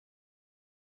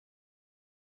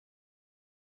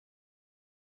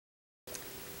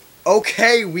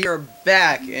Okay, we are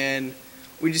back, and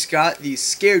we just got the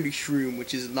Scaredy Shroom,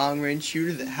 which is a long-range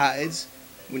shooter that hides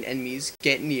when enemies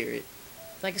get near it.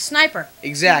 Like a sniper.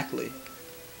 Exactly.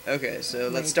 Okay, so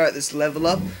let's start this level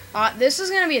up. This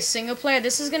is gonna be a single player.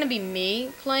 This is gonna be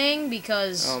me playing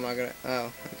because. Oh, am I gonna?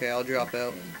 Oh, okay, I'll drop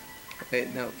out.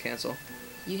 Wait, no, cancel.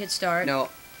 You hit start. No.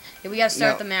 Yeah, we gotta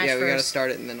start the match first. Yeah, we gotta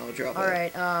start it and then I'll drop out.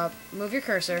 Alright, move your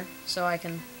cursor so I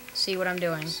can see what I'm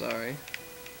doing. Sorry.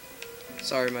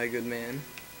 Sorry, my good man.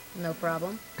 No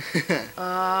problem.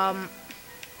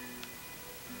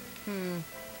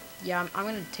 Yeah, I'm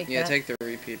gonna take that. Yeah, take the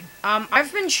repeater.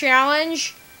 I've been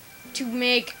challenged to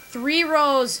make 3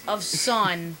 rows of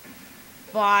sun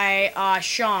by,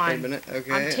 Sean. Wait a minute,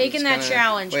 okay. I'm taking that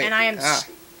challenge, and I am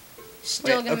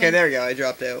still gonna. Okay, there we go. I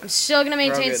dropped out. I'm still gonna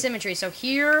maintain symmetry. So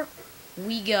here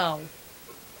we go.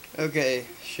 Okay,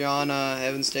 Sean,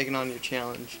 Evan's taking on your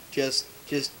challenge. Just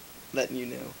letting you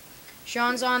know.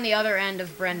 Sean's on the other end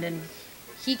of Brendan.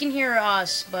 He can hear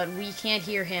us, but we can't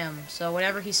hear him. So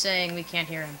whatever he's saying, we can't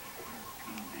hear him.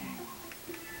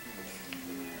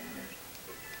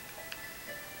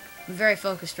 I'm very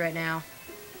focused right now.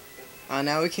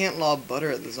 Now we can't lob butter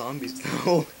at the zombies,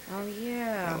 though. Oh,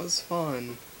 yeah. That was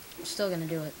fun. I'm still gonna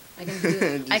do it. I can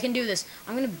do I can do this.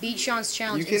 I'm gonna beat Sean's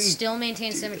challenge and still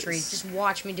maintain symmetry. Just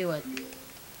watch me do it.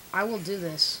 I will do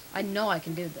this. I know I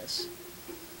can do this.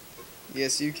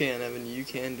 Yes, you can, Evan. You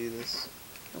can do this.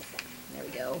 Oh, there we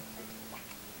go.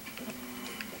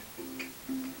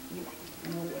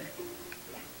 No way.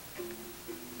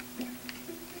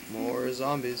 More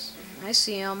zombies. I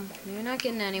see them. You're not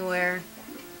getting anywhere.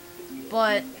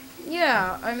 But,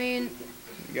 yeah, I mean...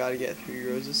 You gotta get 3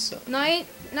 rows of sun.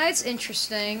 Night's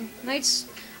interesting.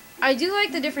 I do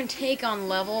like the different take on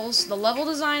levels. The level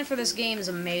design for this game is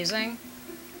amazing.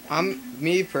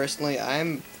 Me personally,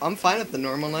 I'm fine with the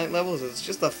normal night levels. It's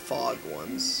just the fog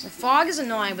ones. The fog is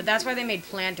annoying, but that's why they made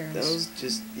planterns. Those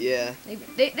just, yeah.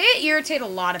 They irritate a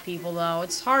lot of people, though.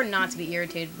 It's hard not to be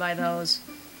irritated by those.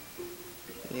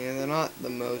 Yeah, they're not the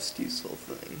most useful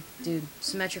thing. Dude,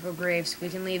 symmetrical graves. We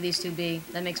can leave these 2 be.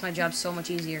 That makes my job so much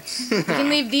easier. We can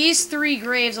leave these 3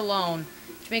 graves alone,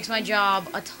 which makes my job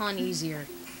a ton easier.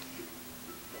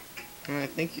 I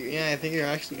think you're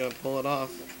actually gonna pull it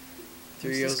off.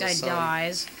 3 rows of sun. This guy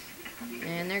dies,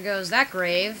 and there goes that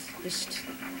grave. Just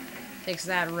takes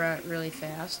that really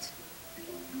fast.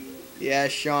 Yeah,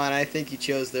 Sean, I think you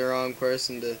chose the wrong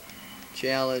person to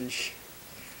challenge.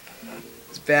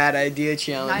 It's a bad idea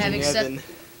challenging Evan.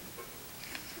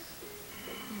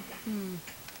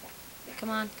 Come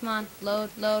on,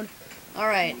 load.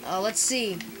 Alright, let's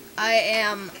see. I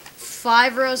am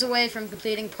 5 rows away from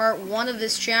completing part 1 of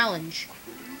this challenge.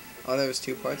 Oh, there was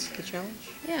 2 parts to the challenge?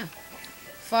 Yeah.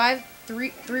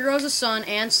 3 rows of sun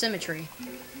and symmetry.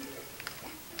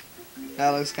 That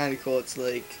looks kind of cool. It's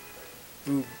like,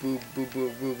 boo, boo, boo,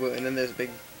 boo, boo, boo, and then there's a big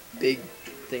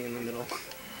thing in the middle.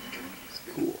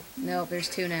 Cool. Nope, there's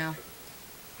 2 now.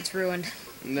 It's ruined.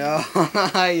 No,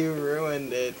 you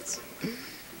ruined it.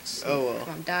 Oh well.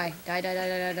 Come on, die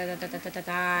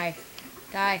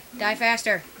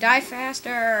faster. Die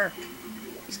faster.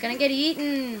 He's gonna get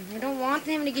eaten. I don't want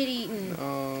him to get eaten.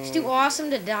 Oh. He's too awesome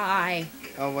to die.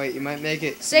 Oh wait, you might make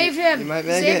it. Save him. You might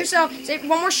make Save yourself. Save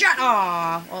one more shot.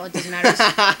 Aw. Well, it doesn't matter. It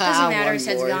doesn't matter. His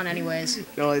head's gone anyways.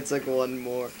 No, it's like 1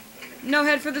 more. No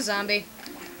head for the zombie.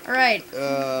 Alright.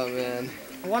 Oh, man.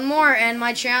 1 more and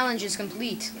my challenge is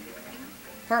complete.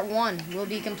 Part 1 will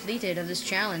be completed of this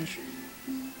challenge.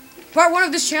 Part 1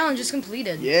 of this challenge is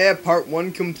completed. Yeah, part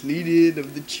 1 completed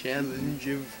of the challenge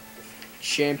of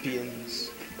champions.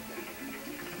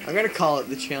 I'm gonna call it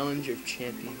the challenge of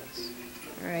champions.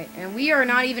 Alright, and we are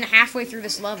not even halfway through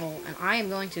this level, and I am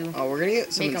going to we're gonna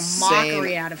get some make a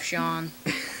mockery out of Sean.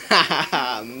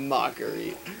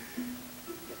 Mockery.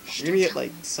 You're gonna get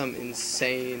like some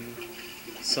insane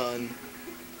sun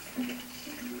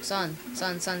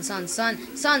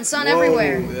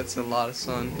everywhere. That's a lot of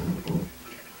sun.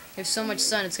 There's so much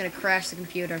sun, it's gonna crash the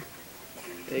computer.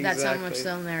 Exactly. That's how much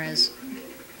sun there is.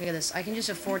 Look at this. I can just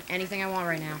afford anything I want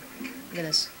right now. Look at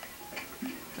this.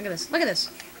 Look at this. Look at this.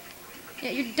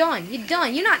 Yeah, you're done. You're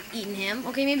done. You're not eating him.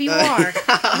 Okay, maybe you are.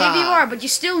 Maybe you are, but you're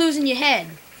still losing your head.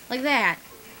 Like that.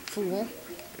 Fool.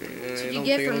 That's what you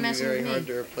get for messing with me. Very hard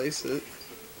to replace it.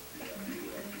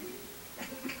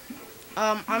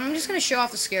 I'm just gonna show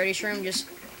off the Scaredy Shroom. Just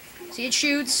see, it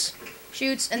shoots,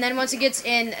 and then once it gets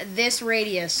in this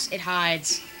radius, it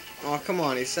hides. Oh, come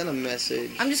on, he sent a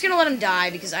message. I'm just gonna let him die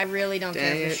because I really don't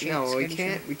care for shooting. No,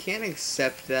 we can't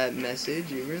accept that message.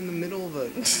 You were in the middle of a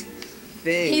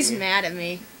thing. He's mad at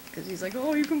me. because he's like,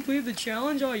 oh, you completed the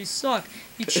challenge? Oh, you suck.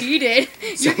 You cheated.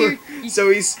 So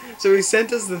he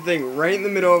sent us the thing right in the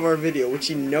middle of our video, which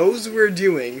he knows we're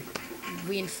doing.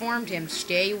 We informed him,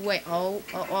 stay away. Oh,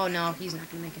 no, he's not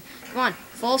gonna make it. Come on,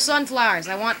 full sunflowers.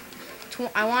 I want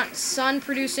sun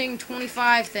producing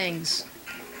 25 things.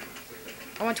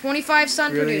 I want 25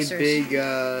 sun producers. Really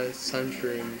big sun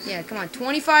shrooms. Yeah, come on,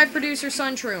 25 producer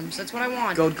sun shrooms. That's what I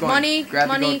want. Gold coin. Money, Grab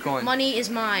money, the gold coin. money is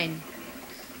mine.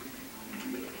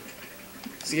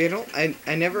 See,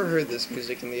 I never heard this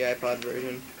music in the iPod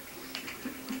version,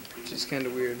 which is kind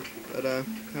of weird. But oh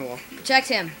well. Protect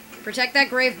him. Protect that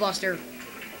grave buster.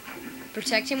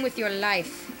 Protect him with your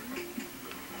life.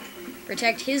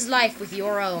 Protect his life with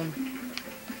your own.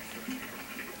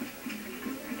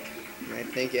 I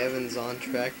think Evan's on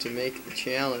track to make the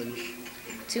challenge.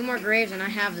 2 more graves and I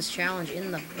have this challenge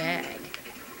in the bag.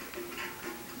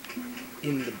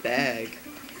 In the bag?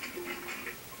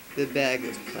 The bag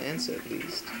of plants, at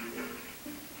least.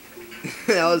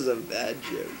 That was a bad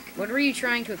joke. What were you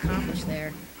trying to accomplish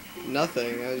there?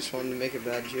 Nothing. I just wanted to make a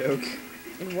bad joke.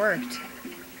 It worked.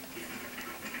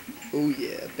 Oh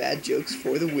yeah, bad jokes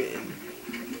for the win.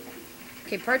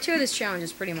 Okay, part 2 of this challenge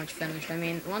is pretty much finished. I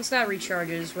mean, once that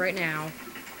recharges right now,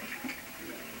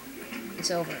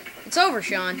 it's over. It's over,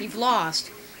 Sean. You've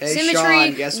lost. Hey, Symmetry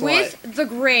Sean, guess with what? the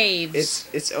graves.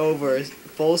 It's over.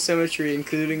 Full symmetry,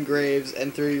 including graves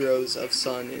and 3 rows of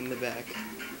sun in the back.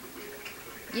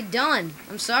 You're done.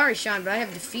 I'm sorry, Sean, but I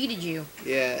have defeated you.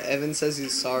 Yeah, Evan says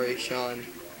he's sorry, Sean.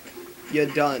 You're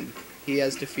done. He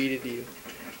has defeated you.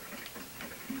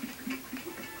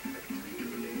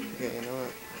 Okay, you know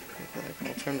what?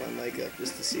 I'll turn my mic up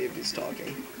just to see if he's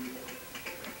talking.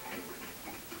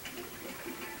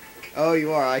 Oh,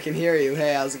 you are. I can hear you.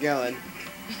 Hey, how's it going?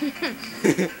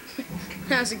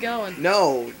 How's it going?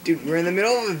 No, dude, we're in the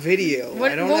middle of a video.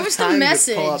 What was the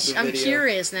message? I'm video.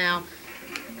 curious now.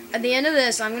 At the end of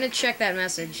this, I'm going to check that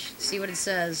message, see what it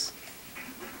says.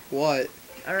 What?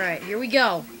 Alright, here we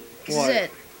go. This is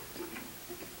it.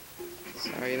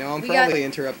 Sorry, you know, I'm probably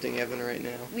interrupting Evan right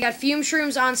now. We got fume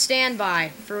shrooms on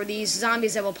standby for these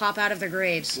zombies that will pop out of their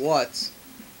graves. What?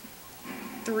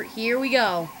 Here we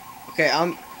go. Okay,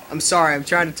 I'm sorry, I'm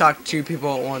trying to talk to 2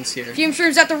 people at once here. Fume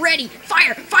shrooms at the ready!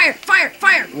 Fire! Fire! Fire!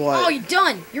 Fire! What? Oh, you're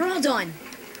done! You're all done!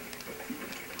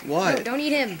 What? No, don't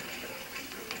eat him.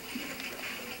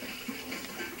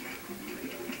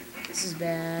 This is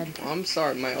bad. Well, I'm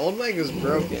sorry, my old mic is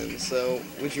broken, so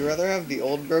would you rather have the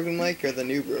old broken mic or the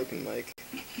new broken mic?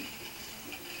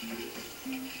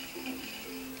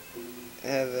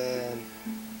 Evan.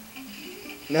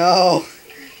 No!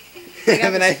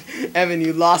 Evan,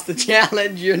 you lost the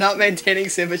challenge. You're not maintaining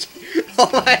symmetry. Oh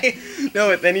my!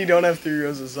 No, then you don't have 3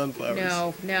 rows of sunflowers.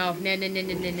 No.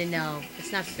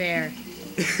 It's not fair.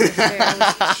 It's not fair.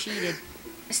 I was cheated.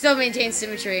 I still maintain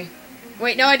symmetry.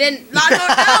 Wait, no, I didn't. No!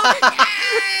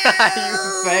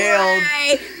 You failed.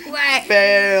 Why?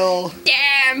 Fail.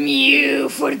 Damn you,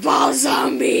 football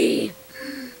zombie!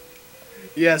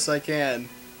 Yes, I can.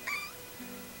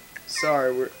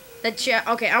 Sorry, Okay,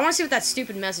 I want to see what that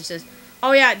stupid message says.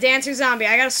 Oh yeah, Dancer Zombie.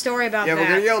 I got a story about that. Yeah, we're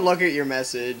gonna go look at your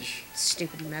message.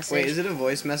 Stupid message. Wait, is it a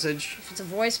voice message? If it's a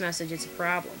voice message, it's a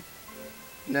problem.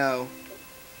 No.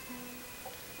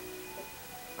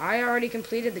 I already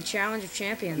completed the Challenge of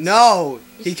Champions. No!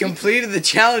 He completed the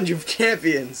Challenge of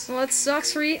Champions. Well, that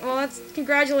sucks for you. Well, that's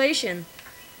congratulations.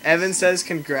 Evan says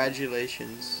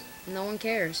congratulations. No one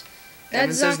cares.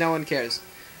 Evan says no one cares.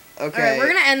 Okay. Alright, we're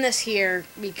gonna end this here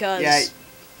because... Yeah,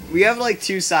 we have like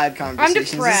 2 side conversations. I'm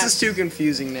depressed. This is too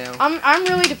confusing now. I'm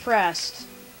really depressed.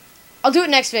 I'll do it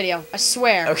next video. I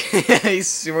swear. Okay, he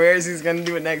swears he's gonna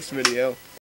do it next video.